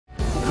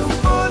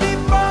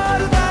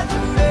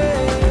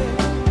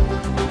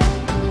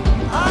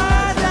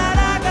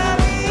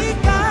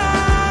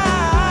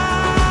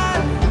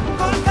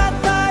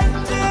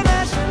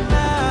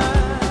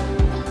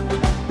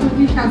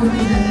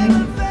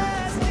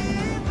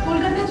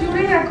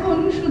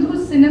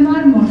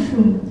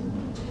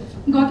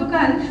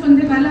গতকাল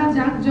সন্ধ্যেবেলা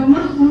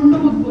জাঁকজমকপূর্ণ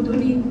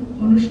উদ্বোধনী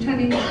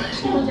অনুষ্ঠানে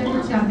ছিল যেন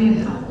চাঁদের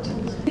হাট।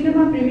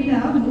 সিনেমা প্রেমীরা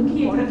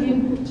মুখিয়ে থাকেন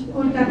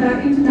কলকাতা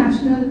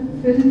ইন্টারন্যাশনাল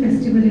ফিল্ম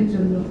ফেস্টিভ্যালের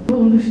জন্য।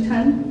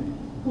 অনুষ্ঠান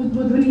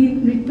উদ্বোধনী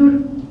নৃত্যর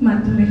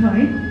মাধ্যমে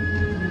হয়,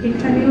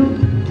 এখানেও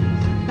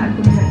তার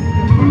কোনো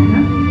ব্যতিক্রম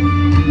না।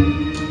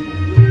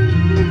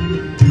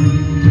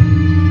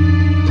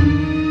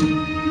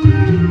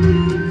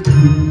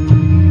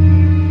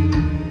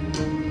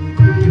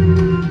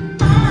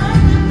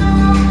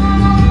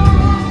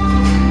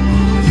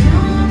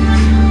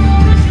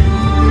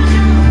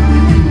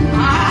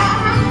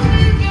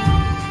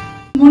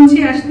 মঞ্চে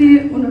আসতে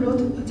অনুরোধ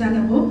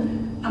জানাবো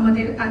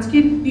আমাদের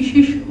আজকের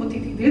বিশেষ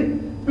অতিথিদের।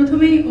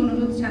 প্রথমেই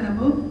অনুরোধ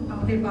জানাবো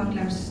আমাদের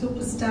বাংলার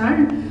সুপারস্টার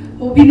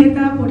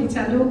অভিনেতা,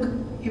 পরিচালক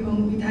এবং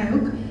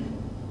বিধায়ক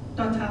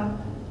তথা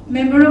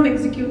member of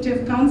executive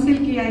council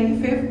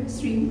KIFF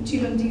Shri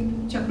চিরঞ্জিত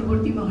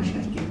চক্রবর্তী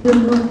মহাশয়কে।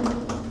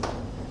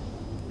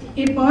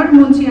 এরপর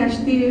মঞ্চে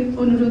আসতে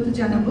অনুরোধ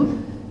জানাবো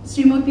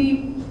শ্রীমতী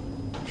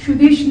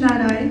সুদেশনা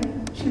রায়,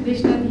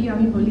 সুদেশনা দিয়ে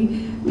আমি বলি,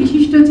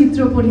 বিশিষ্ট চিত্র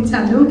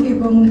পরিচালক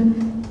এবং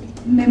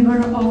member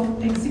of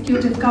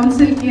executive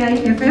council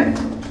KIFF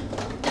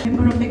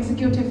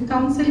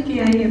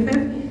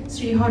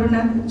Shri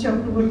Haranath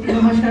Chakraborty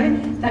মহাশয়,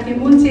 তাকে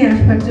মঞ্চে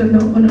আসবার জন্য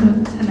অনুরোধ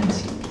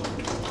জানাচ্ছি।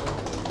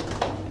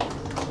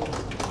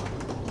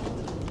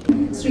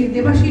 শ্রী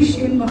দেবাশিস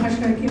সেন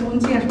মহাশয়কে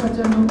মঞ্চে আসবার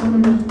জন্য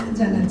অনুরোধ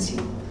জানাচ্ছি।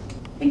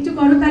 একটু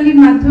করতালির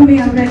মাধ্যমে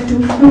আমরা একটু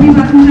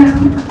অভিবাদন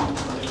জানাবো।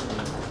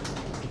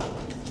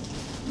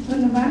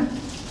 ধন্যবাদ।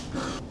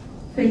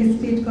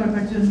 ফেলিসিটেট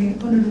করবার জন্য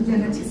অনুরোধ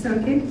জানাচ্ছি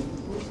স্যারকে।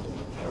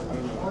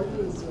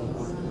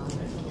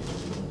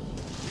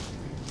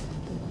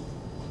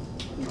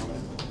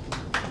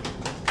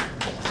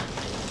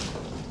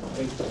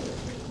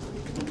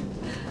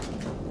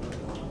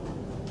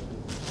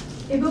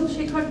 এবং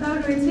শেখর দাও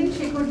রয়েছেন,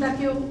 শেখর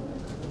দাকেও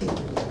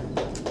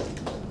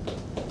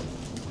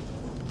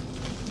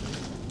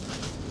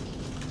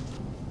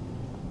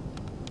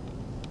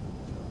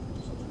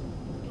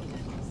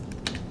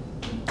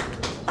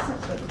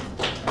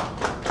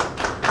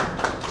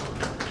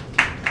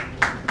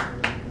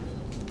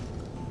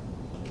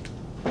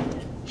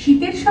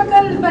শীতের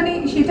সকাল, মানে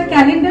সেটা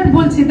ক্যালেন্ডার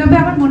বলছে, তবে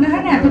আমার মনে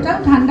হয় না এতটাও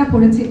ঠান্ডা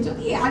পড়েছে।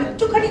 যদি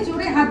আরেকটুখানি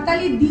জোরে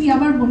হাততালি দিই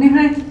আমার মনে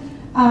হয়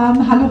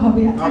ভালো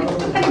হবে।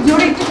 আরেকটুখানি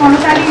জোরে একটু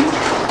করতালি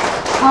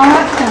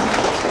আওয়াজটা।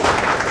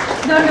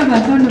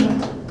 ধন্যবাদ, ধন্যবাদ।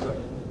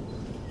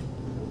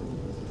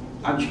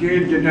 আজকে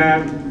যেটা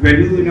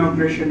ভ্যালু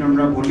ইনগ্রেশন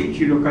আমরা বলি,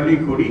 চিরকালই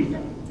করি,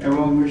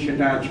 এবং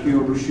সেটা আজকে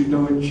অনুষ্ঠিত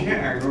হচ্ছে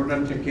 11টা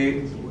থেকে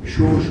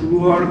শো শুরু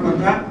হওয়ার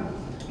কথা।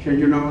 সেই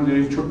জন্য আমাদের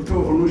এই ছোট্ট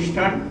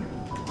অনুষ্ঠান।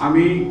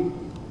 আমি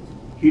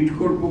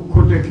হিটকোর পক্ষ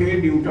থেকে,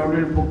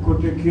 নিউটাউনের পক্ষ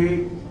থেকে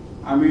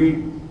আমি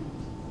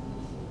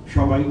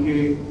সবাইকে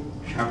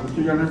স্বাগত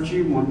জানাচ্ছি।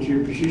 মঞ্চে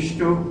বিশিষ্ট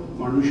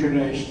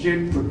মানুষেরা এসছেন,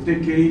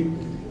 প্রত্যেকেই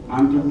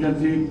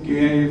আন্তর্জাতিক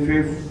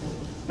KIFF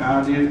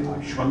তাদের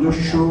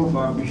সদস্য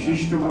বা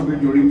বিশিষ্টভাবে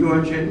জড়িত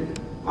আছেন।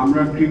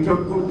 আমরা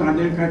কৃতজ্ঞ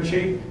তাদের কাছে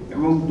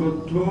এবং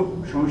তথ্য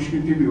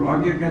সংস্কৃতি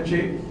বিভাগের কাছে।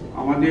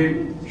 আমাদের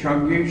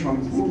সঙ্গে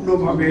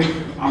সম্পূর্ণভাবে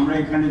আমরা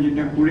এখানে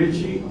যেটা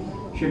করেছি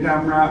সেটা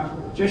আমরা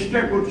চেষ্টা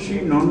করছি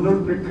নন্দন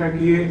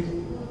প্রেক্ষাগৃহে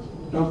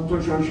তথ্য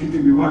সংস্কৃতি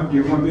বিভাগ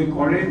যেভাবে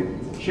করেন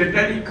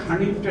সেটারই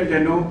খানিকটা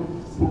যেন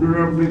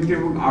পুনরাবৃত্তি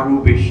এবং আরো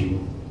বেশি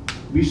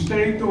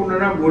বিস্তারিত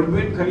ওনারা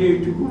বলবেন। খালি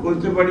এইটুকু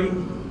বলতে পারি,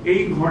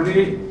 এই ঘরে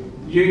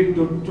যে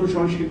তথ্য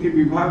সংস্কৃতি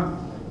বিভাগ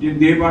যে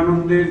দেব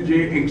আনন্দের যে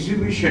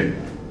এক্সিবিশন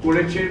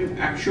করেছেন,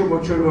 100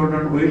 বছর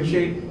অর্ডার হয়েছে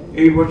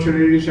এই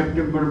বছরের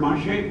সেপ্টেম্বর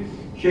মাসে,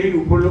 সেই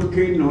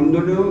উপলক্ষে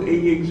নন্দনেও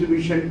এই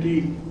এক্সিবিশনটি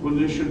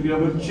প্রদর্শিত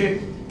হচ্ছে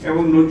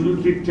এবং নজরুল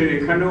তীর্থের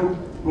এখানেও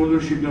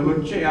প্রদর্শিত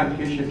হচ্ছে।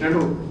 আজকে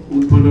সেটারও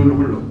উদ্বোধন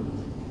হলো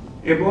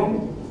এবং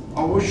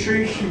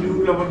অবশ্যই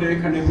শিডিউল আমাদের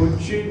এখানে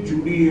হচ্ছে,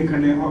 জুরি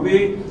এখানে হবে।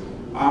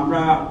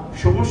 আমরা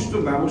সমস্ত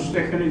ব্যবস্থা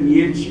এখানে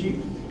নিয়েছি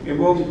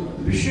এবং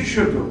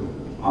বিশেষত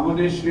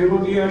আমাদের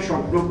স্নেহদিয়া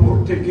স্বপ্নপুর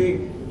থেকে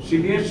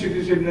সিনিয়র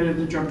সিটিজেনরা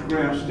যাতে চট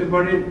করে আসতে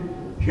পারেন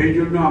সেই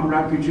জন্য আমরা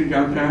কিছু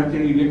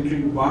যাতায়াতের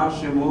ইলেকট্রিক বাস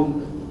এবং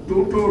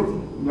টোটোর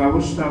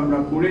ব্যবস্থা আমরা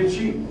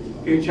করেছি।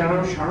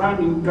 এছাড়াও সারা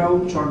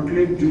নিউটাউন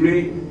সল্টলেক জুড়ে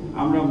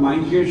আমরা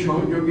মাইকের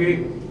সহযোগে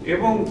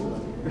এবং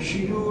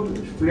শিডিউল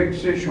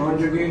ফ্লেক্সের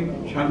সহযোগে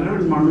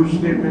সাধারণ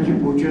মানুষদের কাছে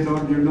পৌঁছে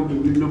দেওয়ার জন্য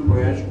বিভিন্ন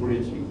প্রয়াস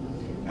করেছি।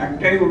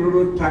 একটাই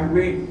অনুরোধ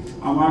থাকবে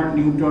আমার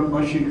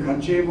নিউটাউনবাসীর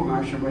কাছে এবং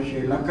আশেপাশে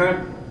এলাকার,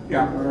 যে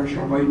আপনারা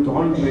সবাই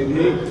দল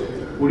বেঁধে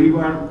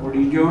পরিবার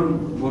পরিজন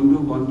বন্ধু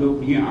বান্ধব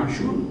নিয়ে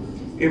আসুন।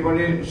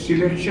 এবারে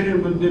সিলেকশনের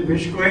মধ্যে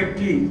বেশ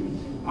কয়েকটি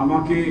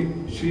আমাকে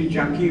শ্রী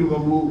জাকির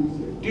বাবু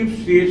টিপস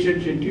দিয়েছেন।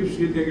 সেই টিপস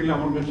দিতে গেলে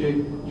আমার কাছে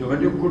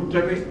যোগাযোগ করতে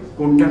হবে,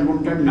 কোনটা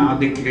কোনটা না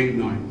দেখলেই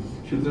নয়।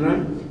 সুতরাং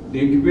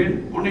দেখবেন,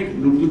 অনেক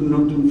নতুন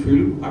নতুন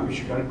ফিল্ম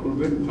আবিষ্কার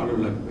করবেন, ভালো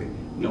লাগবে।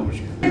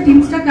 নমস্কার।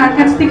 টিপসটা কার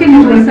কাছ থেকে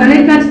নেবেন,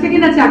 স্যারের কাছ থেকে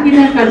না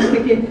চাকিদার কাছ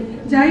থেকে?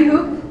 যাই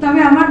হোক, তবে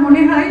আমার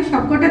মনে হয়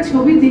সবকটা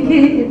ছবি দেখে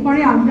এরপরে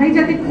আমরাই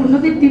যাতে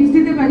অন্যদের টিপস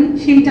দিতে পারি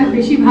সেইটা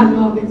বেশি ভালো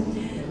হবে।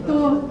 তো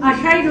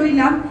আশায়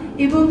রইলাম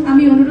এবং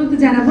আমি অনুরোধ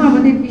জানাবো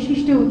আমাদের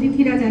বিশিষ্ট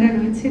অতিথিরা যারা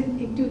রয়েছেন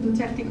একটু দু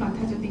চারটি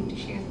কথা যদি একটু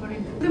শেয়ার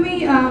করেন। তুমি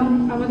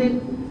আমাদের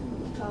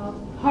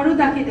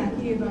হরদাকে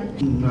ডাকি এবার।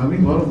 আমি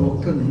ভালো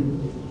বক্তা নই,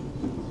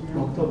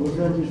 বক্তা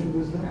বসে আছে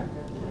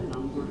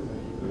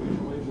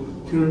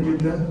চিরঞ্জিত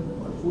দা,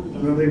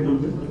 ওনারাই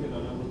বলবেন।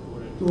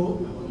 তো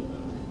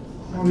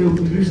আমাদের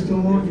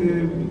 29তম যে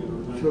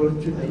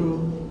চলচ্চিত্র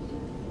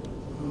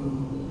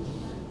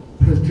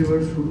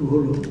ফেস্টিভ্যাল শুরু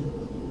হলো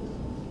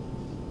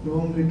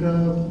এবং এটা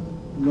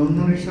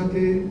লন্ডনের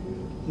সাথে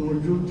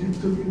নজরুল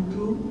তীর্থ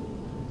কিন্তু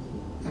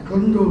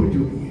একান্তভাবে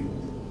জড়িয়ে।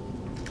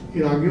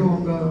 এর আগেও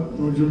আমরা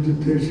নজরুল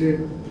তীর্থে এসে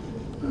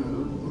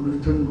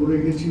অনুষ্ঠান করে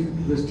গেছি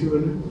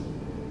ফেস্টিভ্যালে।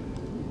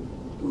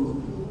 তো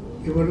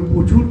এবারে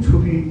প্রচুর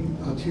ছবি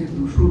আছে,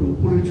 200-র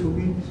উপরে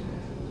ছবি।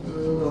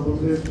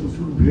 আমাদের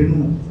প্রচুর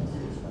ভেন্যু,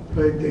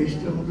 প্রায়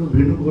 23টার মতো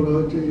ভেন্যু করা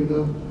হচ্ছে, যেটা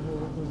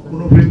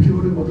কোনো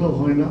ফেস্টিভ্যালে কোথাও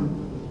হয় না।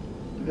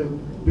 এটা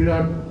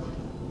বিরাট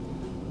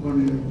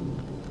মানে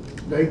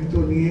দায়িত্ব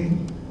নিয়ে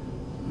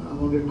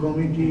আমাদের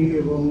কমিটি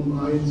এবং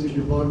আইএনসি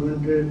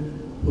ডিপার্টমেন্টের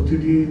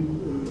প্রতিটি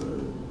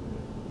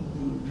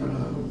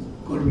যারা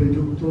কর্মে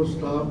যুক্ত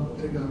স্টাফ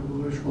থেকে আরম্ভ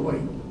করে সবাই,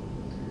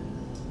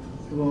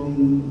 এবং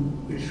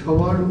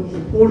সবার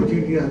উপর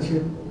যিনি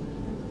আছেন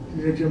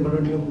তিনি হচ্ছেন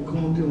মাননীয়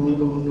মুখ্যমন্ত্রী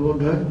মমতা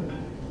বন্দ্যোপাধ্যায়।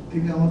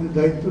 তিনি আমাদের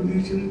দায়িত্ব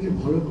দিয়েছিলেন যে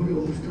ভালো করে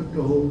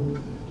অনুষ্ঠানটা হোক,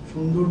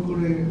 সুন্দর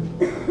করে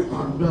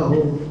আড্ডা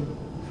হোক,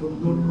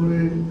 সুন্দর করে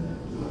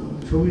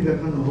ছবি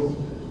দেখানো হোক।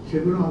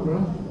 সেগুলো আমরা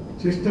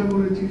চেষ্টা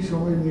করেছি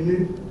সবাই মিলে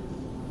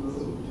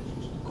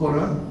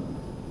করার।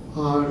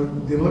 আর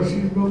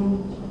দেবাশিসবাবু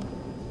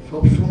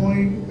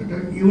সবসময় একটা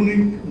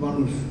ইউনিক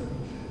মানুষ,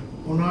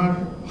 ওনার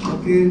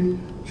হাতের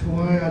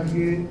ছোঁয়ায়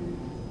আজকে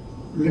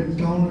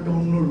লেকটাউন একটা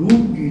অন্য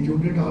রূপ দিয়েছে,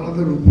 ওটা একটা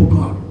আলাদা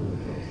রূপকার।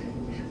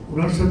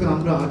 ওনার সাথে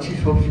আমরা আছি,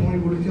 সবসময়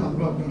বলেছি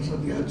আমরা আপনার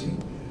সাথে আছি,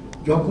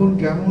 যখন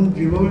যেমন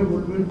যেভাবে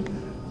বলবেন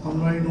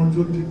আমরা এই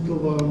নজরুল তীর্থ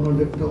বা আমরা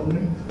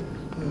লেকটাউনের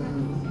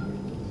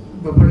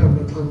ব্যাপারে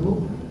আমরা থাকবো।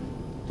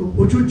 তো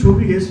প্রচুর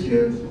ছবি এসছে,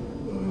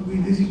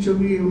 বিদেশি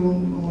ছবি এবং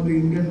আমাদের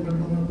ইন্ডিয়ান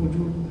প্ল্যাটফর্মের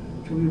প্রচুর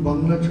ছবি,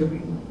 বাংলা ছবি।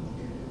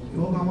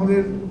 এবং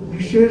আমাদের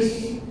বিশেষ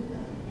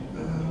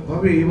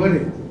ভাবে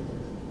এবারে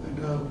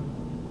একটা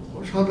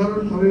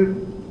অসাধারণভাবে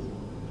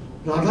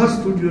রাধা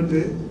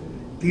স্টুডিওতে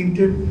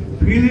 3টে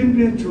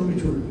ফিল্মের ছবি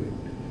চলবে।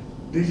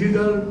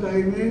 ডিজিটাল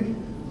টাইমে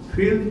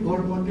ফিল্ম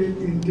ফরম্যাটে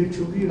 3টে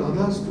ছবি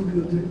রাধা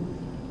স্টুডিওতে,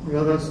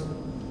 রাধা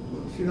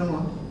সিনেমা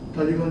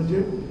টালিগঞ্জে,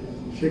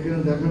 সেখানে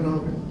দেখানো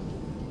হবে।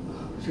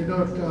 সেটাও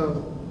একটা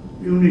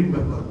ইউনিক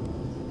ব্যাপার,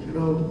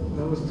 সেটাও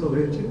ব্যবস্থা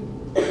হয়েছে।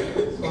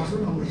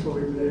 আসুন আমরা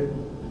সবাই মিলে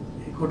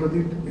এই কটা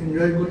দিন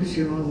এনজয় করি,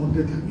 সিনেমার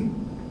মধ্যে থাকি।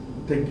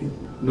 Thank you.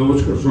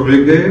 নমস্কার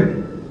সবাইকে।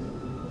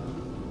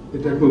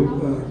 এটা খুব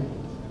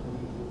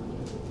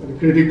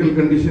ক্রিটিক্যাল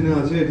কন্ডিশনে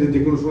আছে, এটা যে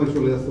কোনো সময়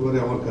চলে আসতে পারে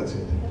আমার কাছে,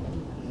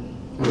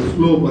 আর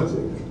স্লোপ আছে।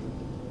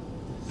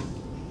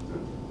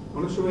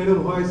 অনেক সময়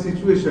এরকম হয়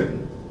সিচুয়েশন,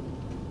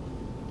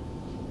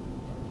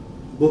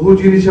 বহু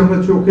জিনিস আমরা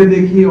চোখে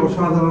দেখি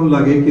অসাধারণ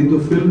লাগে, কিন্তু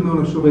ফিল্মে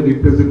অনেক সময়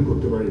রিপ্রেজেন্ট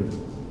করতে পারি না।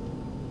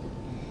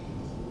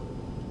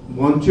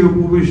 মঞ্চে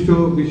উপবিষ্ট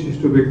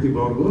বিশিষ্ট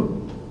ব্যক্তিবর্গ,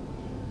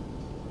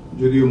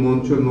 যদিও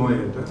মঞ্চ নয়,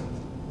 এটা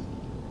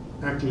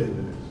এক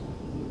লেভেলের।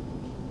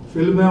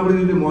 ফিল্মে আমরা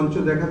যদি মঞ্চ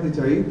দেখাতে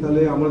চাই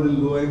তাহলে আমাদের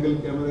লো অ্যাঙ্গেল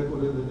ক্যামেরা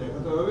করে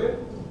দেখাতে হবে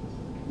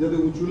যাতে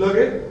উঁচু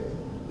লাগে,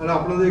 আর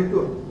আপনাদের একটু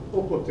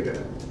ওপর থেকে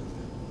দেখে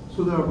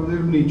শুধু আপনাদের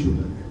নিচু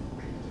লাগে।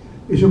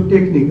 এসব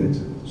টেকনিক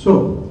আছে। So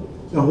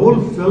the whole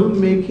film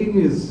making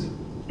is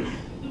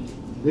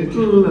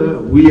little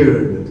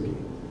weird আর কি।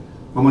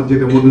 আমার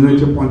যেটা মনে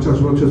হয়েছে 50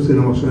 বছর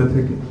সিনেমার সঙ্গে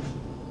থেকে,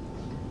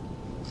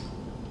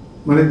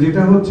 মানে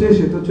যেটা হচ্ছে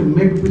সেটা হচ্ছে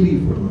মেক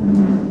বিলিভ।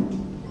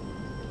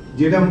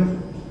 যেটা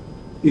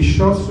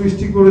ঈশ্বর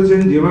সৃষ্টি করেছেন,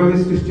 যেভাবে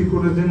সৃষ্টি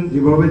করেছেন,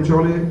 যেভাবে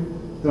চলে,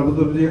 তার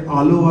ভিতরে যে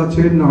আলো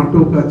আছে,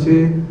 নাটক আছে,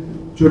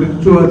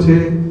 চরিত্র আছে,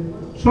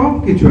 সব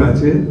কিছু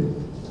আছে,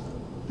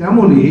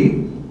 তেমনি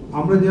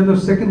আমরা যেন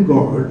সেকেন্ড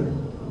গড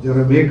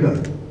যারা মেকার,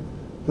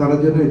 তারা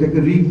যেন এটাকে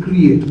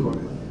রিক্রিয়েট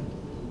করে।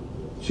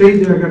 সেই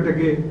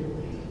জায়গাটাকে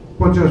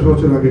 50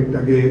 বছর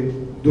আগেরটাকে,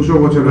 200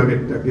 বছর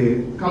আগেরটাকে,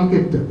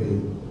 কালকেরটাকে,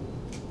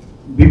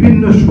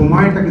 বিভিন্ন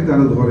সময়টাকে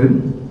তারা ধরেন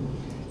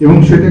এবং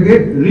সেটাকে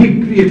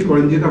রিক্রিয়েট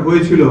করেন। যেটা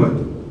হয়েছিল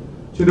হয়তো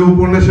সেটা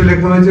উপন্যাসে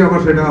লেখা হয়েছে,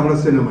 আবার সেটা আমরা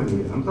সিনেমা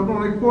নিয়ে এলাম, তারপর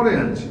অনেক পরে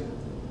আনছি।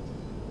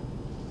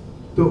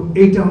 তো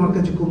এইটা আমার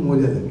কাছে খুব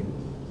মজা লাগে।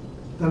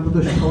 তার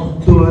মধ্যে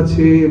শব্দ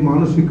আছে,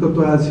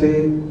 মানসিকতা আছে,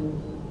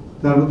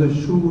 তার মধ্যে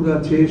সুর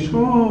আছে,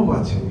 সব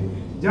আছে,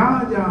 যা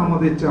যা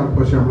আমাদের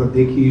চারপাশে আমরা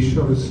দেখি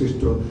ঈশ্বরের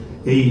সৃষ্ট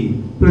এই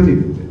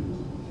পৃথিবীতে।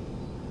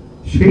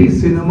 সেই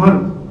সিনেমার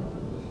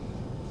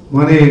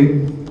মানে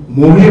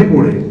মোহে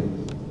পড়ে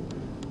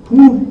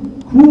খুব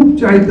খুব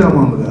চাইতাম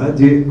আমরা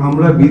যে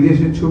আমরা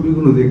বিদেশের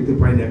ছবিগুলো দেখতে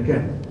পাই না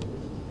কেন।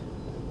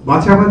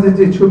 বাছা বাছা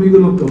যে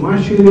ছবিগুলো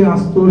কমার্শিয়ালি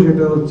আসতো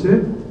সেটা হচ্ছে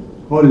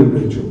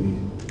হলিউডের ছবি,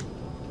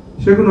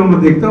 সেগুলো আমরা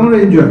দেখতাম, আমরা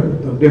এনজয়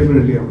করতাম,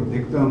 ডেফিনেটলি আমরা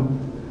দেখতাম।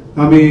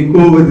 আমি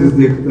কোভেদিস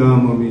দেখতাম,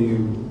 আমি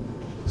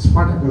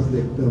স্পার্টাকাস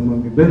দেখতাম,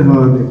 আমি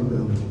বেনহার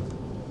দেখতাম,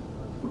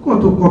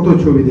 কত কত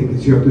ছবি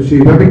দেখেছি, হয়তো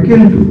সেইভাবে,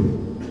 কিন্তু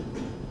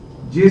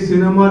যে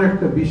সিনেমার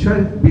একটা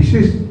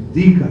বিশেষ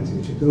দিক আছে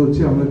সেটা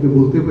হচ্ছে আমাকে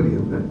বলতে পারি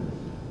আমরা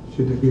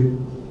সেটাকে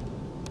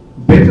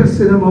বেটার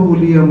সিনেমা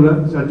বলি আমরা,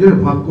 যার জন্য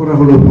ভাগ করা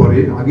হলো পরে।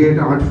 আগে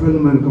এটা art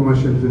film and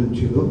commercial film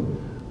ছিল,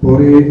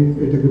 পরে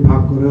এটাকে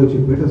ভাগ করা হয়েছে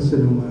বেটার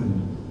সিনেমা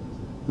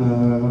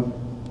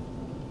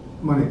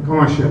মানে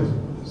কমার্শিয়াল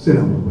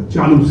সিনেমা বা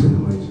চালু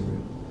সিনেমা হিসেবে।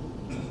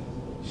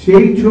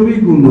 সেই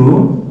ছবিগুলো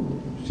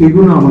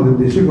সেগুলো আমাদের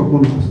দেশে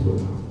কখনো আসতো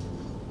না।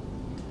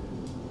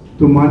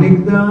 তো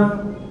মানিকদা,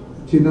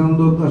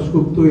 চিদানন্দ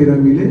দাশগুপ্ত এরা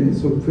মিলে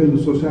ফিল্ম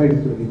সোসাইটি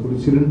তৈরি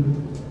করেছিলেন।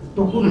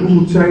 তখন খুব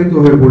উৎসাহিত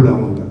হয়ে পড়লাম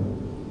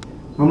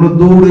আমরা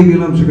দৌড়ে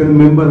গেলাম, সেখানে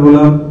মেম্বার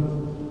হলাম।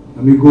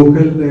 আমি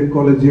গোখেল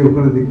কলেজে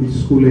ওখানে দেখেছি,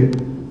 স্কুলে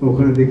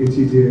ওখানে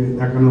দেখেছি যে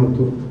দেখানো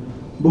হতো,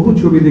 বহু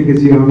ছবি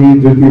দেখেছি আমি,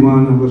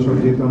 জ্যোতিমান, আমরা সব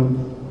যেতাম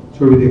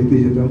ছবি দেখতে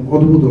যেতাম,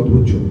 অদ্ভুত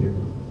অদ্ভুত ছবি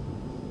দেখতাম,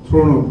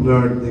 থ্রোন অফ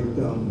ব্লাড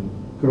দেখতাম,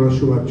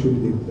 কারাশোয়ার ছবি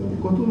দেখতাম,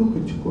 কত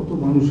লোকের, কত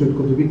মানুষের,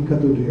 কত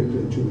বিখ্যাত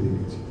ডিরেক্টরের ছবি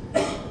দেখেছি।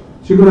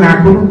 সেগুলো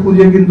এখনো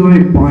খুঁজে কিন্তু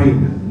আমি পাই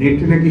না।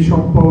 নেটে নাকি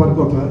সব পাওয়ার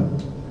কথা,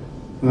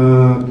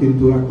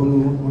 কিন্তু এখনো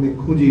অনেক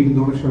খুঁজি, কিন্তু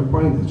অনেক সময়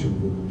পাই না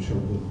ছবিগুলো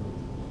সব।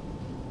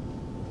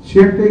 সে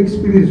একটা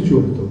এক্সপিরিয়েন্স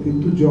চলতো।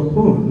 কিন্তু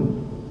যখন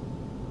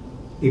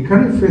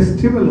এখানে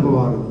ফেস্টিভ্যাল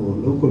হওয়া আরম্ভ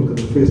হলো,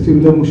 কলকাতা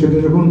ফেস্টিভ্যাল, এবং সেটা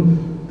যখন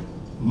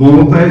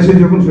মমতা এসে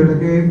যখন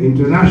সেটাকে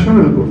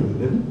ইন্টারন্যাশনাল করে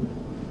দিলেন,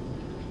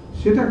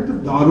 সেটা একটা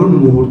দারুণ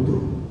মুহূর্ত,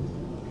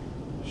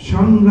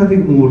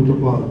 সাংঘাতিক মুহূর্ত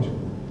পাওয়ার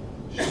জন্য।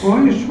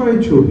 শয়ে শয়ে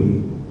ছবি,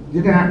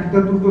 যেটা একটা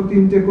দুটো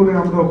তিনটে করে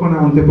আমরা ওখানে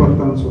আনতে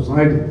পারতাম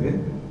সোসাইটিতে,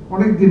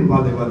 অনেকদিন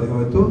বাদে বাদে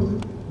হয়তো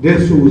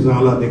 150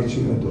 উজালা দেখছি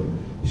হয়তো,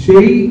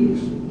 সেই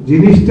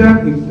জিনিসটা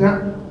একটা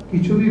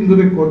কিছুদিন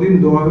ধরে কদিন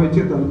দেওয়া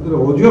হয়েছে, তার ভিতরে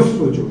অজস্র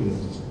ছবি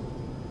আসছে।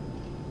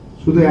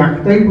 শুধু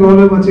একটাই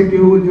প্রবলেম আছে,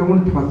 কেউ যেমন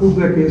ঠাকুর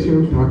দেখে, সে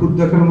ঠাকুর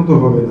দেখার মতো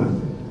হবে না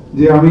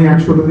যে আমি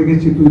 100টা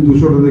দেখেছি, তুই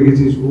 200টা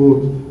দেখেছিস, ও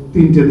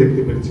 3টে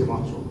দেখতে পেরেছে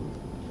মাত্র,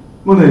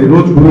 মানে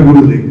রোজ ঘুরে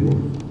ঘুরে দেখবো,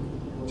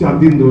 4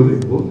 দিন ধরে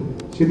দেখবো।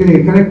 সেটা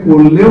এখানে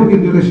করলেও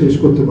কিন্তু এটা শেষ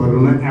করতে পারবো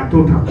না, এত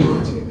ঠাকুর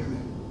আছে এখানে,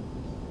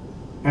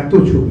 এত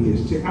ছবি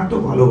এসছে, এত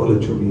ভালো ভালো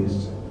ছবি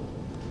এসছে।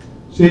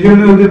 সেই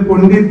জন্য ওদের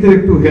পণ্ডিতদের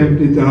একটু হেল্প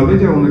নিতে হবে,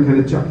 যেমন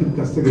এখানে চাকির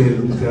কাছ থেকে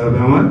হেল্প নিতে হবে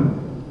আমার,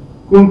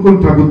 কোন কোন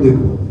ঠাকুর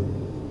দেখবো,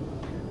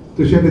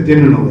 তো সেটা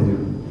জেনে নেওয়া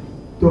যাবে।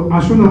 তো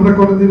আসুন আমরা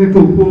কতদিন একটু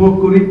উপভোগ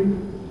করি,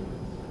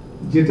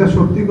 যেটা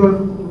সত্যি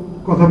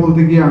কথা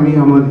বলতে গিয়ে আমি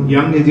আমার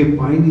ইয়াং এজে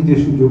পাইনি যে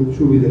সুযোগ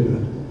সুবিধাটা,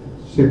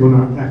 সেগুলো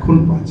এখন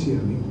পাচ্ছি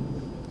আমি।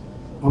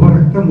 আমার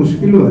একটা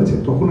মুশকিলও আছে,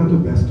 তখন এত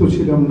ব্যস্ত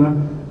ছিলাম না,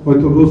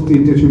 হয়তো রোজ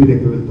 3টে ছবি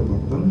দেখে ফেলতে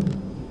পারতাম,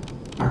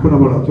 এখন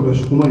আবার অতটা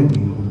সময়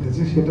নেই আমার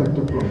কাছে, সেটা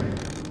একটা প্রবলেম।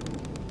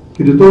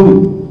 কিন্তু তবু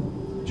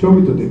ছবি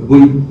তো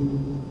দেখবই,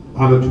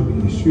 ভালো ছবি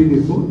নিশ্চয়ই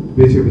দেখবো,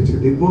 বেছে বেছে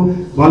দেখবো,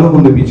 ভালো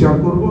মন্দ বিচার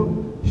করব,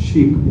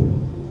 শিখবো।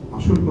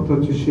 আসল কথা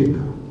হচ্ছে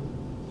শেখা,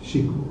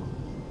 শিখবো।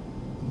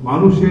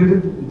 মানুষের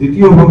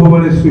দ্বিতীয়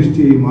ভগবানের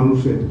সৃষ্টি, এই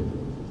মানুষের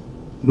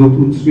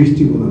নতুন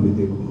সৃষ্টিগুলো আমি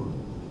দেখবো,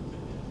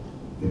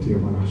 এটি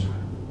আমার আশা।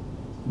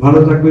 ভালো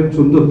থাকবেন,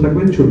 সুন্দর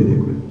থাকবেন, ছবি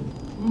দেখবেন।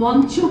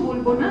 মঞ্চ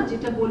বলবো না,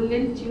 যেটা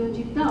বললেন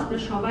চিরঞ্জিতদা, আমরা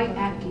সবাই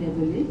এক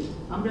লেভেলে,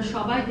 আমরা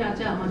সবাই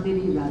রাজা আমাদের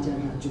এই রাজা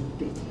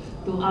রাজত্বে।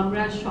 তো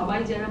আমরা সবাই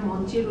যারা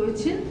মঞ্চে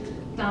রয়েছেন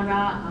তারা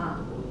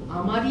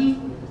আমারই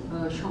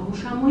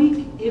সমসাময়িক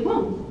এবং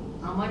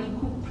আমারই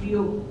খুব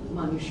প্রিয়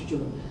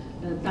মানুষজন।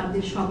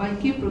 তাদের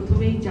সবাইকে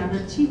প্রথমেই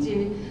জানাচ্ছি যে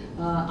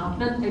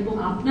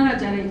আপনারা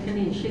যারা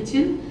এখানে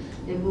এসেছেন,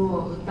 এবং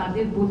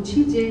তাদের বলছি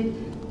যে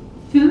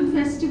ফিল্ম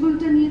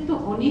ফেস্টিভ্যালটা নিয়ে তো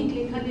অনেক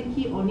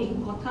লেখালেখি, অনেক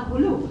কথা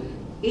হলো।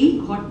 এই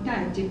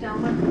ঘরটায় যেটা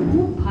আমার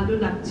খুব ভালো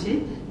লাগছে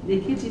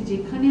দেখে, যে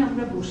যেখানে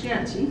আমরা বসে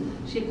আছি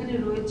সেখানে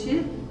রয়েছে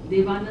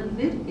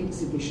দেবানন্দের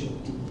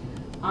এক্সিবিশনটি।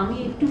 আমি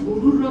একটু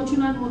গরুর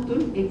রচনার মতন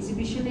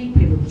এক্সিবিশনেই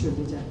ফেরত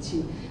চলে যাচ্ছি,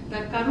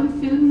 তার কারণ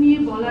ফিল্ম নিয়ে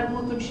বলার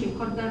মতন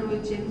শেখরদা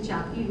রয়েছেন,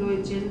 চাকি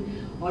রয়েছেন,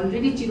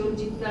 অলরেডি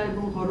চিরঞ্জিতদা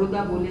এবং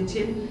হরদা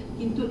বলেছেন,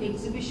 কিন্তু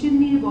এক্সিবিশন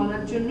নিয়ে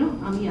বলার জন্য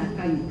আমি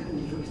একাই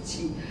এখানে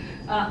রয়েছি।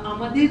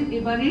 আমাদের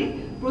এবারে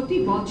প্রতি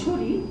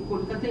বছরই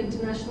কলকাতা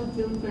ইন্টারন্যাশনাল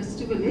ফিল্ম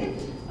ফেস্টিভ্যালে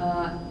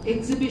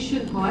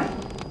এক্সিবিশন হয়।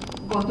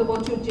 গত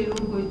বছর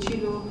যেরকম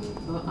হয়েছিল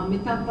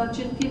অমিতাভ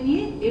বচ্চনকে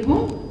নিয়ে এবং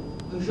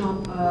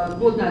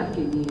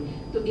গোদারকে নিয়ে,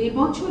 তো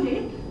এবছরে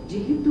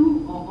যেহেতু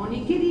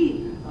অনেকেরই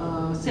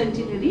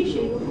সেন্টিনারি,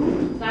 সেই রকম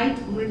তাই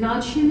মৃণাল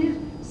সেনের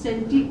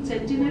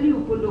সেন্টিনারি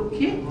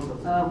উপলক্ষে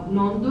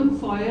নন্দন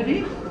ফয়ারে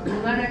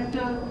ওনার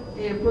একটা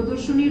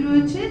প্রদর্শনী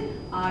রয়েছে,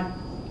 আর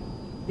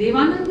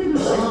দেবানন্দের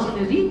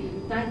সেন্টিনারি,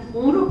 তাই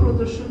ওরও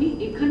প্রদর্শনী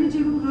এখানে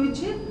যেরকম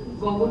রয়েছে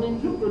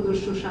গগনেন্দ্র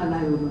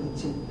প্রদর্শনশালায়ও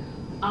রয়েছে।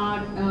 আর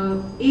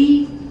এই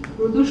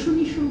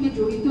প্রদর্শনীর সঙ্গে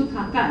জড়িত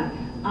থাকায়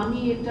আমি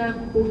এটা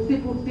পড়তে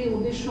পড়তে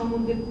ওদের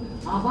সম্বন্ধে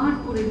আবার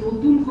করে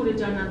নতুন করে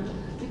জানান।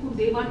 দেখুন,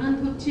 দেবানন্দ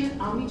হচ্ছে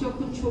আমি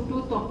যখন ছোট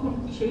তখন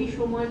সেই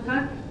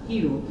সময়কার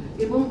হিরো,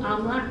 এবং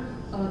আমার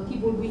কি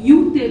বলবো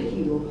ইউথের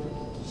হিরো,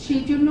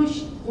 সেই জন্য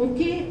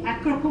ওকে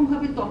একরকম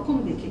ভাবে তখন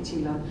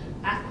দেখেছিলাম।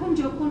 এখন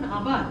যখন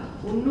আবার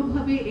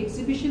অন্যভাবে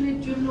এক্সিবিশনের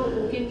জন্য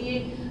ওকে নিয়ে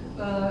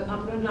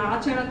আমরা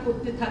নাড়াচাড়া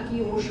করতে থাকি,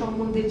 ওর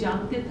সম্বন্ধে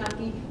জানতে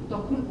থাকি,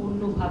 তখন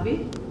অন্যভাবে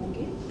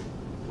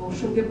ওর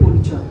সঙ্গে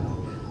পরিচয় হয়।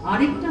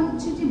 আরেকটা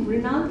হচ্ছে যে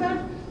মৃণালদার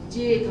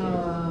যে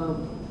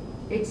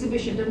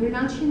এক্সিবিশনটা,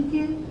 মৃণাল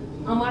সেনকে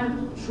আমার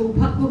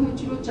সৌভাগ্য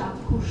হয়েছিল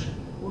চাক্ষুষ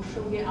ওর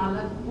সঙ্গে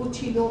আলাপও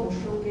ছিল, ওর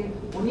সঙ্গে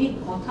অনেক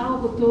কথাও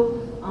হতো।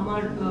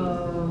 আমার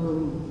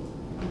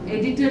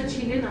এডিটর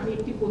ছিলেন, আমি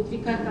একটি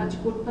পত্রিকায় কাজ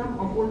করতাম,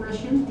 অপর্ণা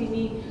সেন,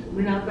 তিনি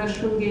মৃণালদার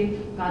সঙ্গে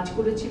কাজ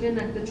করেছিলেন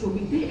একটা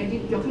ছবিতে।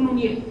 যখন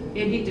উনি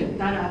এডিটর,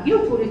 তার আগেও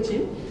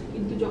করেছেন,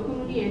 কিন্তু যখন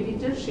উনি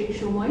এডিটর সেই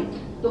সময়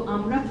তো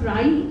আমরা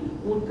প্রায়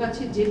ওর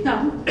কাছে যেতাম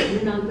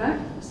মৃণালদার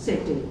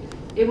সেটে।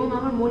 এবং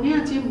আমার মনে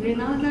আছে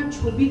মৃণালদার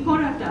ছবি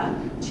করাটা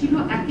ছিল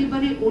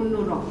একেবারে অন্য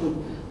রকম।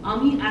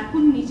 আমি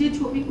এখন নিজে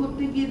ছবি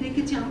করতে গিয়ে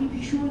দেখেছি আমি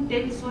ভীষণ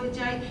টেন্স হয়ে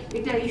যাই,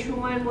 এটা এই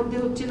সময়ের মধ্যে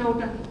হচ্ছে না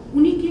ওটা।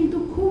 উনি কিন্তু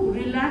খুব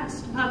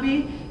রিল্যাক্সড ভাবে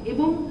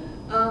এবং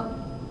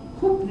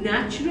খুব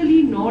ন্যাচারালি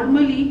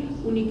নর্মালি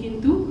উনি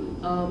কিন্তু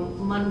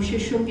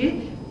মানুষের সঙ্গে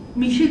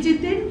মিশে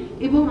যেতেন।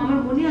 এবং আমার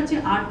মনে আছে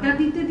আড্ডা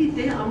দিতে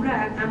দিতে আমরা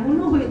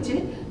এমনও হয়েছে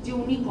যে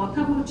উনি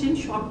কথা বলছেন,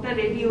 শটটা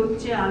রেডি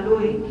হচ্ছে,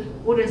 আলোয়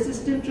ওর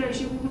অ্যাসিস্ট্যান্টরা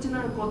এসে বলছেন না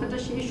কথাটা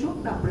শেষ হোক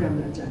তারপরে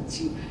আমরা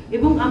যাচ্ছি।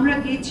 এবং আমরা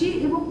গেছি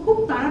এবং খুব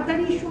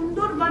তাড়াতাড়ি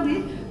সুন্দরভাবে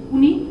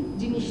উনি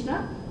জিনিসটা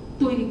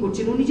তৈরি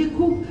করছেন। উনি যে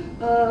খুব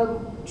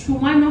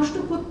সময় নষ্ট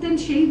করতেন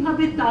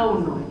সেইভাবে তাও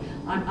নয়।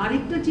 আর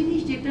আরেকটা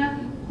জিনিস যেটা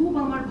খুব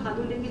আমার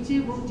ভালো লেগেছে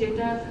এবং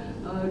যেটা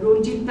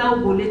রঞ্জিত দাও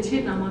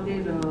বলেছেন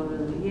আমাদের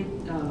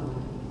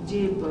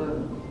যে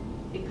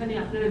এখানে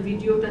আপনারা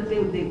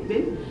ভিডিওটাতেও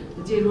দেখবেন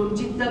যে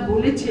রঞ্জিত দা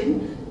বলেছেন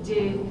যে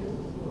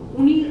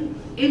উনি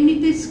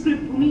এমনিতে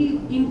স্ক্রিপ্ট, উনি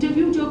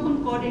ইন্টারভিউ যখন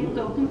করেন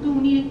তখন তো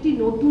উনি একটি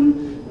নতুন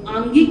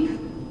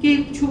আঙ্গিককে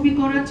ছবি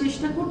করার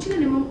চেষ্টা করছিলেন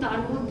এবং তার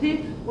মধ্যে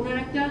ওনার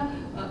একটা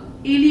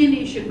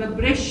এলিয়েনেশন বা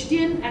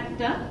ব্রেস্টিয়ান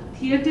একটা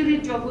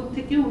থিয়েটারের জগৎ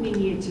থেকে উনি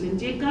নিয়েছিলেন,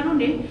 যে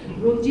কারণে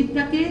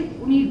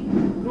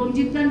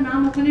রঞ্জিতদার নাম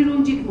ওখানে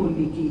রঞ্জিত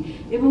মল্লিকী।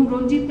 এবং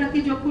রঞ্জিতদাকে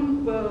যখন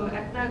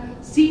একটা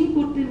সিন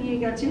করতে নিয়ে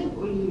গেছে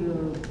ওই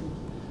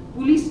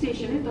পুলিশ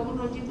স্টেশনে, তখন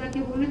রঞ্জিতদাকে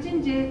বলেছেন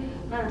যে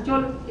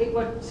চল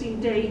একবার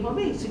সিনটা এই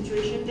হবে,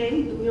 সিচুয়েশনটা এই,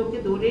 তুমি ওকে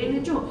ধরে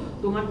এনেছো,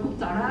 তোমার খুব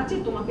তাড়া আছে,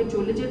 তোমাকে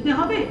চলে যেতে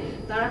হবে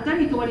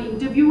তাড়াতাড়ি, তোমার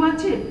ইন্টারভিউ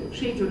আছে,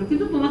 সেই জন্য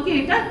কিন্তু তোমাকে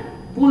এটা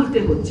বলতে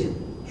হচ্ছে,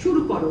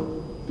 শুরু করো।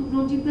 তো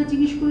রঞ্জিতদা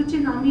জিজ্ঞেস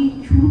করেছেন আমি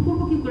শুরু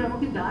করবো কি করে,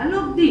 আমাকে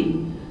ডায়ালগ দিন।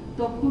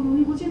 তখন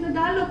উনি বলছেন না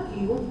ডায়ালগ কি,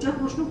 ও যা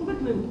প্রশ্ন করবে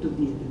তুমি উত্তর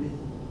দিয়ে দেবে।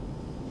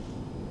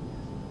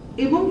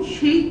 এবং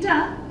সেইটা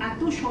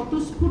এত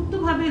স্বতঃস্ফূর্ত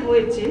ভাবে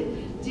হয়েছে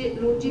যে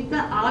রঞ্জিতদা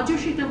আজও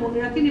সেটা মনে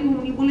রাখেন। এবং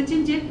উনি বলেছেন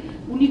যে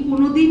উনি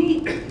কোনোদিনই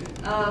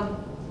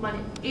মানে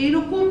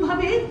এরকম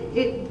ভাবে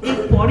এর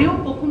পরেও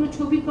কখনো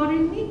ছবি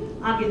করেননি,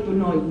 আগে তো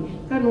নয়,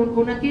 কারণ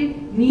ওনাকে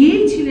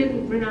নিয়েই ছিলেন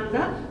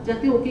মৃণালদা,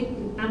 যাতে ওকে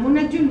এমন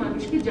একজন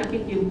মানুষকে যাকে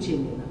কেউ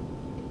চেনে না।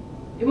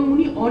 এবং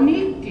উনি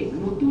অনেককে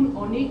নতুন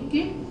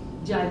অনেককে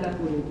জায়গা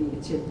করে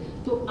দিয়েছেন।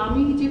 তো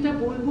আমি যেটা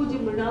বলবো যে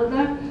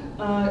মৃণালদার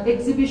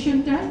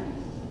এক্সিবিশনটায়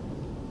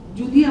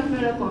যদি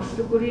আপনারা কষ্ট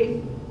করে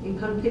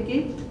এখান থেকে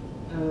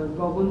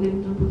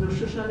গগনলেন্দ্র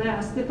প্রদর্শনশালায়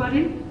আসতে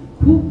পারেন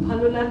খুব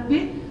ভালো লাগবে।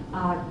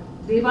 আর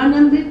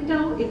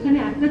দেবানন্দেরটাও এখানে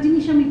একটা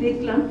জিনিস আমি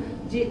দেখলাম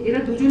যে এরা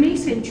দুজনেই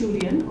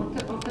সেঞ্চুরিয়ান,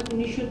 অর্থাৎ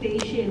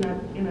 1923-এ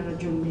এনারা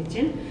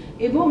জন্মেছেন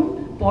এবং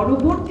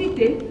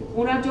পরবর্তীতে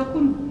ওরা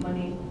যখন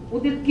মানে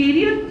ওদের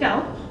কেরিয়ারটাও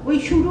ওই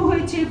শুরু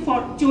হয়েছে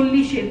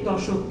 40-এর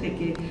দশক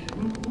থেকে,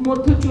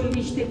 মধ্য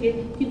 40 থেকে।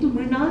 কিন্তু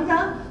মৃণালদা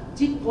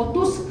যে কত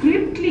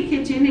স্ক্রিপ্ট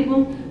লিখেছেন এবং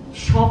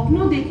স্বপ্ন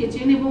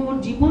দেখেছেন এবং ওর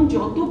জীবন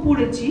যত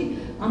পড়েছি,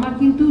 আমার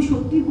কিন্তু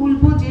সত্যি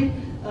বলবো যে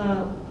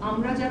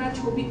আমরা যারা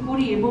ছবি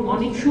করি এবং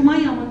অনেক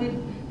সময় আমাদের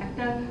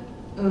একটা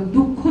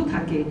দুঃখ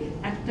থাকে,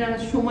 একটা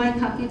সময়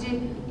থাকে যে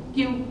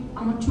কেউ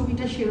আমার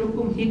ছবিটা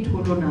সেরকম হিট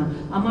হলো না,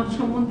 আমার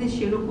সম্বন্ধে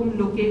সেরকম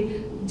লোকে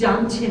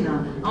জানছে না,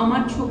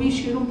 আমার ছবি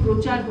সেরকম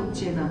প্রচার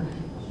হচ্ছে না,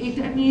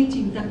 এটা নিয়ে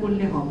চিন্তা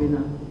করলে হবে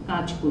না,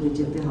 কাজ করে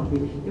যেতে হবে।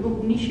 এবং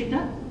উনি সেটা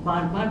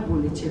বারবার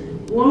বলেছেন।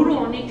 ওরও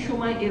অনেক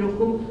সময়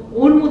এরকম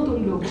ওর মতন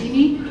লোক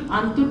যিনি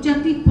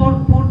আন্তর্জাতিক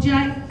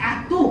পর্যায়ে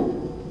এত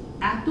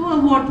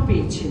অ্যাওয়ার্ড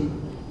পেয়েছেন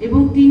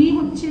এবং তিনি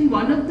হচ্ছেন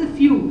ওয়ান অফ দ্য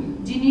ফিউ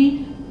যিনি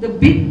দ্য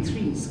বিগ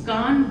থ্রি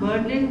কান,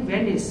 বার্লিন,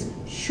 ভেনিস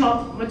সব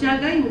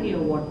জায়গায় উনি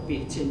অ্যাওয়ার্ড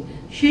পেয়েছেন।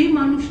 সেই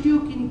মানুষটিও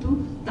কিন্তু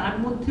তার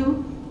মধ্যেও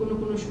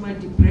কোনো সময়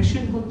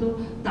ডিপ্রেশন হতো,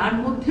 তার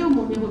মধ্যেও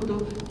মনে হতো,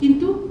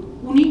 কিন্তু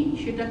উনি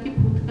সেটাকে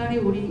ফুৎকারে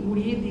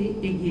উড়িয়ে দিয়ে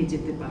এগিয়ে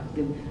যেতে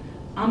পারতেন।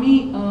 আমি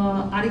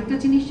আরেকটা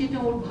জিনিস যেটা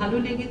ওর ভালো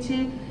লেগেছে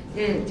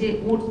যে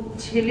ওর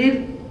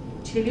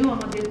ছেলেও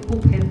আমাদের খুব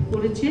হেল্প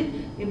করেছে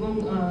এবং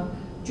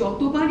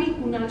যতবারই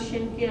কুণাল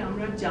সেনকে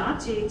আমরা যা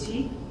চেয়েছি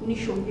উনি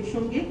সঙ্গে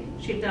সঙ্গে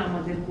সেটা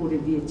আমাদের করে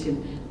দিয়েছেন।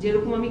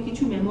 যেরকম আমি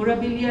কিছু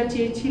মেমোরাবিলিয়া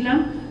চেয়েছিলাম,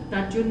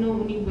 তার জন্য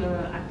উনি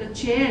একটা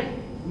চেয়ার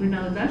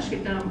মৃণালদা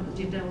সেটা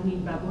যেটা উনি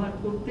ব্যবহার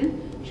করতেন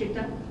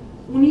সেটা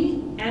উনি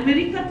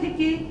আমেরিকা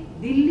থেকে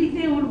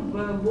দিল্লিতে ওর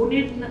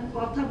বোনের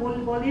কথা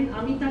বলেন,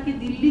 আমি তাকে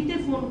দিল্লিতে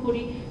ফোন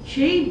করি,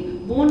 সেই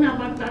বোন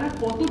আবার তারা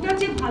কতটা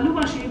যে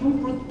ভালোবাসে এবং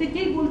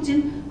প্রত্যেকেই বলছেন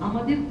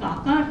আমাদের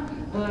কাকার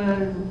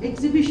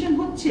এক্সিবিশন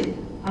হচ্ছে,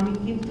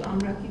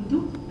 আমরা কিন্তু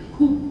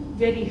খুব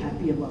ভেরি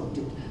হ্যাপি অ্যাবাউট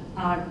ইট।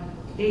 আর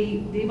এই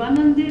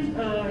দেবানন্দের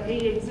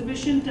এই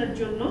এক্সিবিশনটার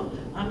জন্য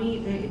আমি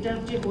এটা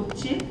যে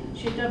হচ্ছে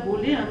সেটা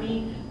বলে আমি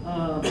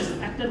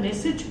একটা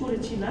মেসেজ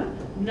করেছিলাম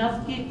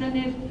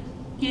নবকেতনের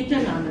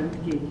কেতন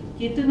আনন্দকে।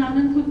 কেতন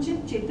আনন্দ হচ্ছেন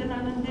চেতন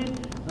আনন্দের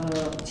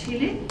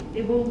ছেলে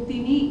এবং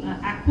তিনি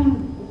এখন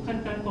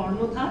ওখানকার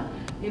কর্ণধার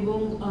এবং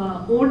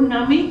ওর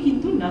নামেই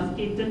কিন্তু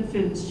নবকেতন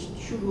ফিল্মস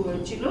শুরু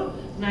হয়েছিল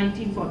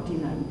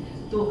 1949।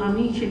 তো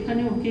আমি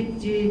সেখানে ওকে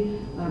যে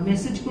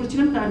মেসেজ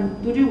করেছিলাম তার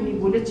উত্তরে উনি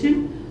বলেছেন,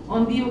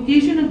 on the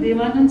occasion of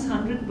Devanand's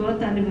 100th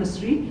birth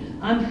anniversary,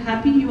 I'm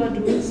happy you are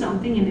doing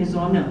something in his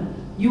honor.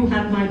 You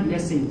have my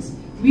blessings.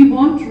 We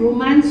want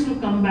romance to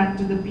come back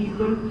to the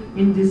people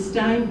in this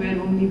time where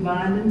only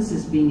violence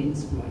is being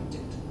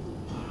exploited.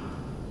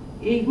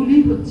 এইগুলি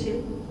হচ্ছে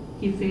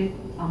কিফে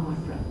আমার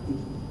প্রাপ্তি।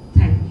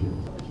 Thank you.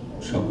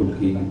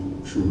 সকলকে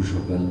শুভ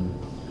সকাল।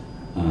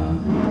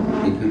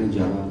 এখানে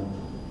যারা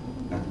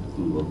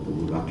এতক্ষণ বক্তব্য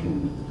রাখলেন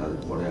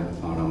তাদের পরে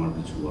আর আমার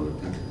কিছু বলার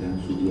থাকতে না,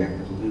 শুধু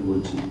একটা কথাই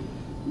বলছি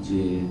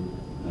যে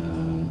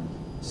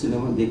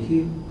সিনেমা দেখে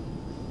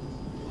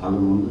ভালো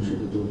মন্দ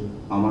সেটা তো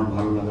আমার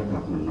ভালো লাগাটা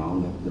আপনার নাও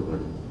লাগতে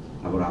পারে,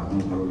 আবার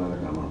আপনার ভালো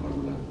লাগাটা আমার ভালো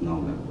নাও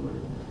লাগতে পারে।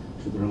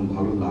 সুতরাং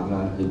ভালো লাগা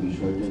এই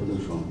বিষয়টা তো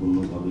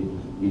সম্পূর্ণভাবে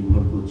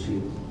নির্ভর করছে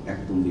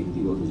একদম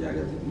ব্যক্তিগত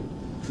জায়গা থেকে।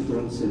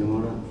 সুতরাং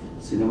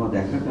সিনেমা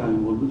দেখাটা আমি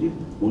বলবো যে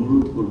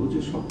অনুরোধ করবো যে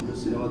সকলে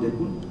সিনেমা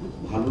দেখুন,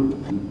 ভালো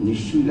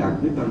নিশ্চয়ই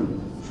লাগবে, কারণ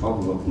সব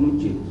রকমের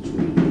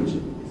ছবি রয়েছে।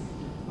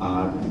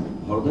 আর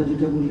হরদা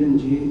যেটা বললেন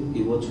যে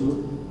এবছর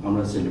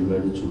আমরা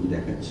সেলিব্রিটির ছবি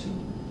দেখাচ্ছি,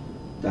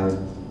 তার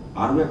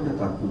আরও একটা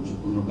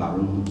তাৎপর্যপূর্ণ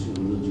কারণ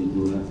হলো যে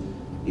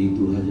এই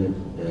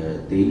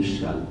 2023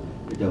 সাল,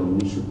 এটা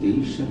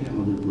 1923 সালে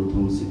আমাদের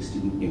প্রথম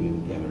 16mm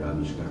ক্যামেরা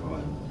আবিষ্কার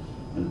হয়,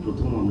 মানে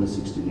প্রথম আমরা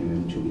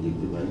 16mm ছবি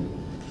দেখতে পাই।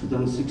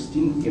 সুতরাং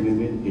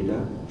 16mm এটা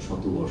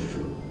শতবর্ষ,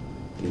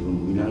 এবং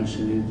মৃণাল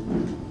সেনের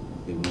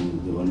এবং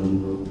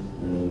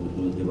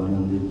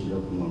দেবানন্দের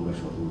যেরকম আমরা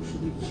শতবর্ষ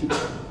দেখছি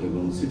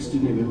এবং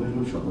 16mm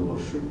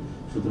শতবর্ষ।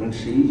 সুতরাং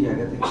সেই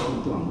জায়গা থেকে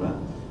কিন্তু আমরা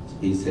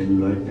এই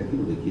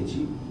সেলুলয়েডটাকেও রেখেছি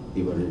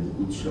এবারের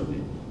উৎসবে,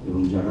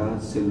 এবং যারা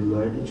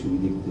সেলুলয়েডে ছবি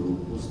দেখতে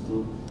অভ্যস্ত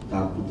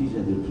তার প্রতি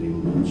যাদের প্রেম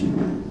রয়েছে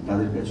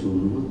তাদের কাছে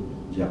অনুরোধ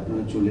যে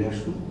আপনারা চলে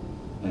আসুন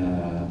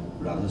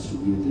রাধা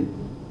স্টুডিওতে।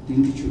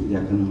 3টি ছবি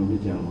দেখানো হবে,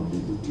 যার মধ্যে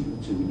 2টি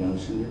হচ্ছে মৃণাল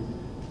সেনের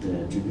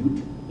ট্রিবিউট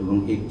এবং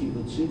একটি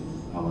হচ্ছে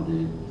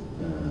আমাদের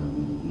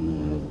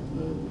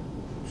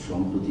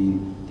সম্প্রতি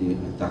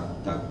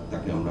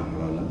তাকে আমরা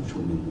হারালাম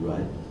সৌমেন্দু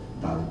রায়,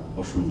 তার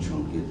অসম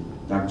সংকেত,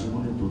 তার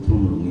জীবনের প্রথম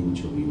রঙিন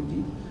ছবি ওটি,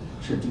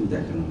 সেটিও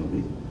দেখানো হবে।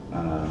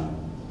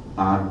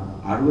 আর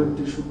আরও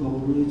একটি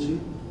সুখবর রয়েছে,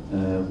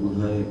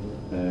 বোধহয়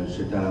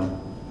সেটা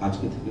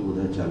আজকে থেকে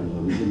বোধহয় চালু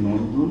হবে, যে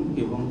নন্দন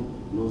এবং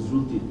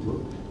নজরুল তীর্থ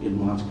এর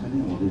মাঝখানে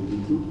আমাদের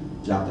কিন্তু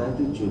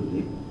যাতায়াতের জন্য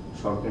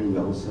সরকারি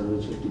ব্যবস্থা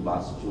রয়েছে, একটি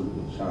বাস চলবে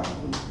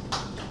সারাক্ষণ,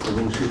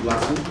 এবং সেই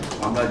বাসে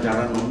আমরা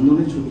যারা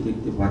নন্দনে ছবি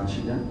দেখতে পাচ্ছি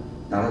না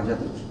তারা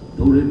যাতে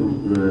দৌড়ে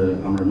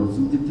আমরা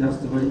নজরুল তীর্থে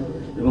আসতে পারি,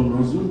 এবং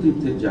নজরুল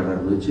তীর্থের যারা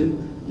রয়েছেন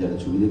যারা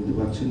ছবি দেখতে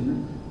পাচ্ছেন না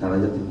তারা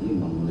যাতে গিয়ে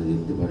নন্দনে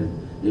দেখতে পারেন।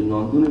 এই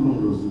নন্দন এবং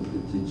নজরুল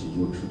তীর্থের যে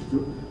যোগসূত্র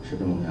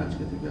সেটা মনে হয়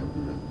আজকে থেকে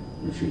আপনারা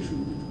সেই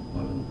সুবিধা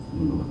পাবেন।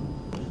 ধন্যবাদ।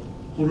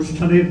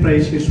 অনুষ্ঠানের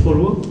প্রায় শেষ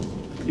পর্ব।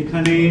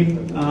 এখানে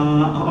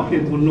আমাকে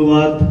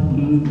ধন্যবাদ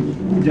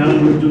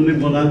জানানোর জন্য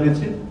বলা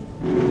হয়েছে।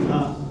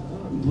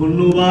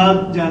 ধন্যবাদ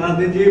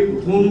জানাতে যে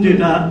প্রথম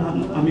যেটা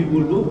আমি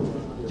বলবো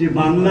যে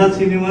বাংলা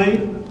সিনেমায়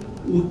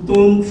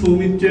উত্তম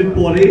সৌমিত্রের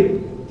পরে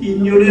 3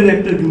 জনের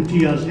একটা জুটি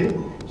আসে,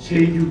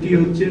 সেই জুটি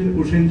হচ্ছেন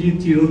প্রসেনজিৎ,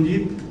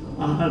 চিরঞ্জিত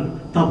আর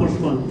তাপস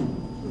পাল,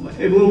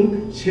 এবং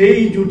সেই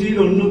জুটির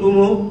অন্যতম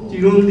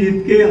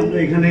চিরঞ্জিতকে আমরা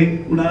এখানে,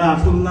 ওনার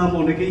আসল নাম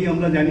অনেকেই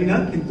আমরা জানি না,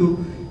 কিন্তু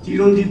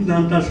চিরঞ্জিত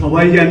নামটা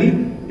সবাই জানি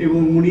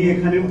এবং উনি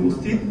এখানে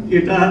উপস্থিত।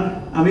 এটা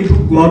আমি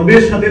খুব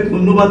গর্বের সাথে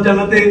ধন্যবাদ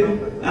জানাতে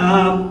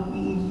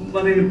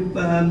মানে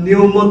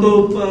নিয়ম মতো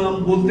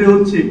বলতে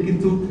হচ্ছে,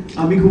 কিন্তু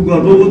আমি খুব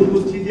গর্ববোধ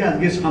করছি যে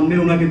আজকে সামনে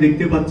ওনাকে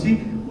দেখতে পাচ্ছি।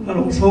 ওনার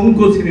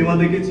অসংখ্য সিনেমা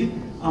দেখেছি,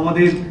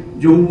 আমাদের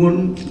যৌবন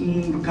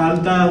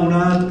কালটা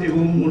ওনার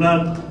এবং ওনার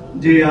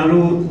যে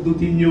আরো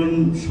 2-3 জন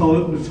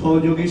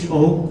সহযোগী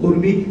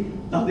সহকর্মী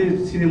তাদের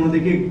সিনেমা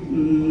দেখে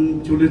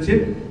চলেছে,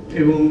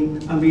 এবং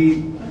আমি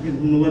তাকে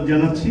ধন্যবাদ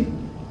জানাচ্ছি।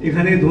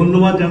 এখানে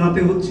ধন্যবাদ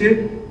জানাতে হচ্ছে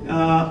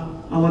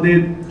আমাদের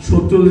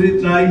সত্যজিৎ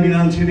রায়,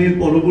 মৃণাল সেনের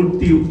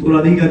পরবর্তী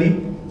উত্তরাধিকারী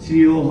শ্রী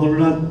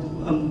হরনাথ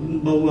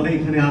বাবু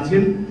এখানে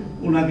আছেন,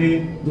 ওনাকে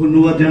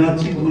ধন্যবাদ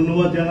জানাচ্ছি।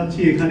 ধন্যবাদ জানাচ্ছি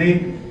এখানে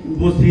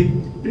উপস্থিত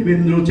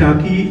প্রেমেন্দ্র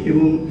চাকি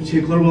এবং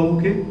শেখর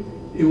বাবুকে,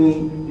 এবং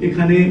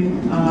এখানে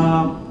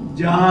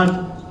যার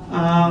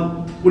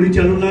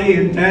পরিচালনায়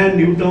এন্টায়ার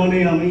নিউটাউনে,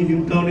 আমি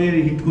নিউটাউনের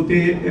হিটকোতে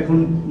এখন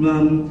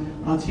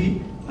আছি,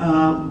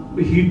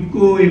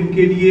 হিটকো,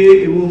 এমকেডিএ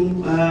এবং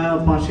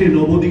পাশে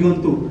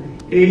নবদিগন্ত,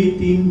 এই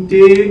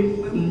 3টে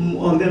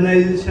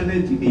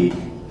অর্গানাইজেশনের যিনি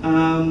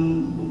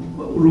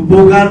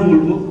রূপকার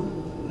বলবো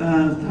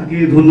তাকে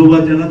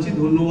ধন্যবাদ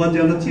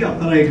জানাচ্ছি।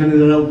 আপনারা এখানে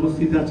যারা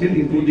উপস্থিত আছেন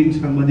ইনক্লুডিং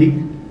সাংবাদিক,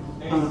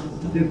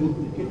 তাদের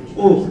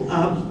ও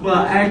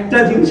একটা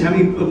জিনিস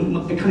আমি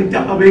খানিকটা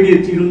আবেগে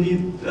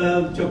চিরঞ্জিত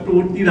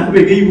চক্রবর্তীর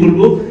আবেগেই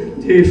বলবো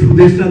যে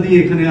সুদেশনাদি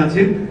এখানে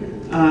আছেন,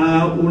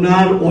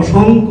 ওনার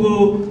অসংখ্য,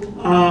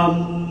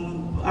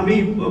 আমি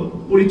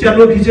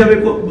পরিচালক হিসাবে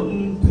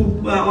খুব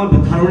আমার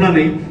ধারণা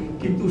নেই,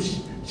 কিন্তু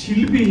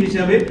শিল্পী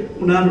হিসাবে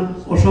ওনার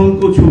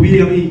অসংখ্য ছবি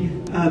আমি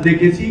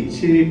দেখেছি,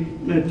 সে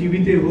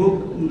টিভিতে হোক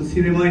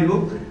সিনেমায়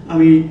হোক।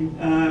 আমি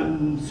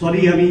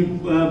আমি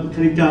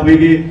খানিকটা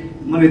আবেগে,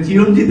 মানে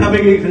চিরঞ্জিত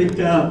আবেগে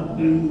খানিকটা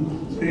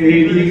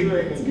এড়িয়ে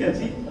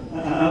গেছি।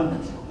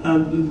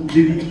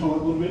 দিদি ক্ষমা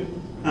করবেন।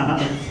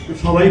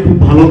 সবাই খুব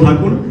ভালো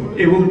থাকুন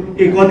এবং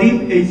একদিন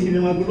এই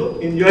সিনেমাগুলো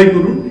এনজয়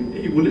করুন,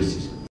 এই বলে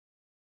শেষ।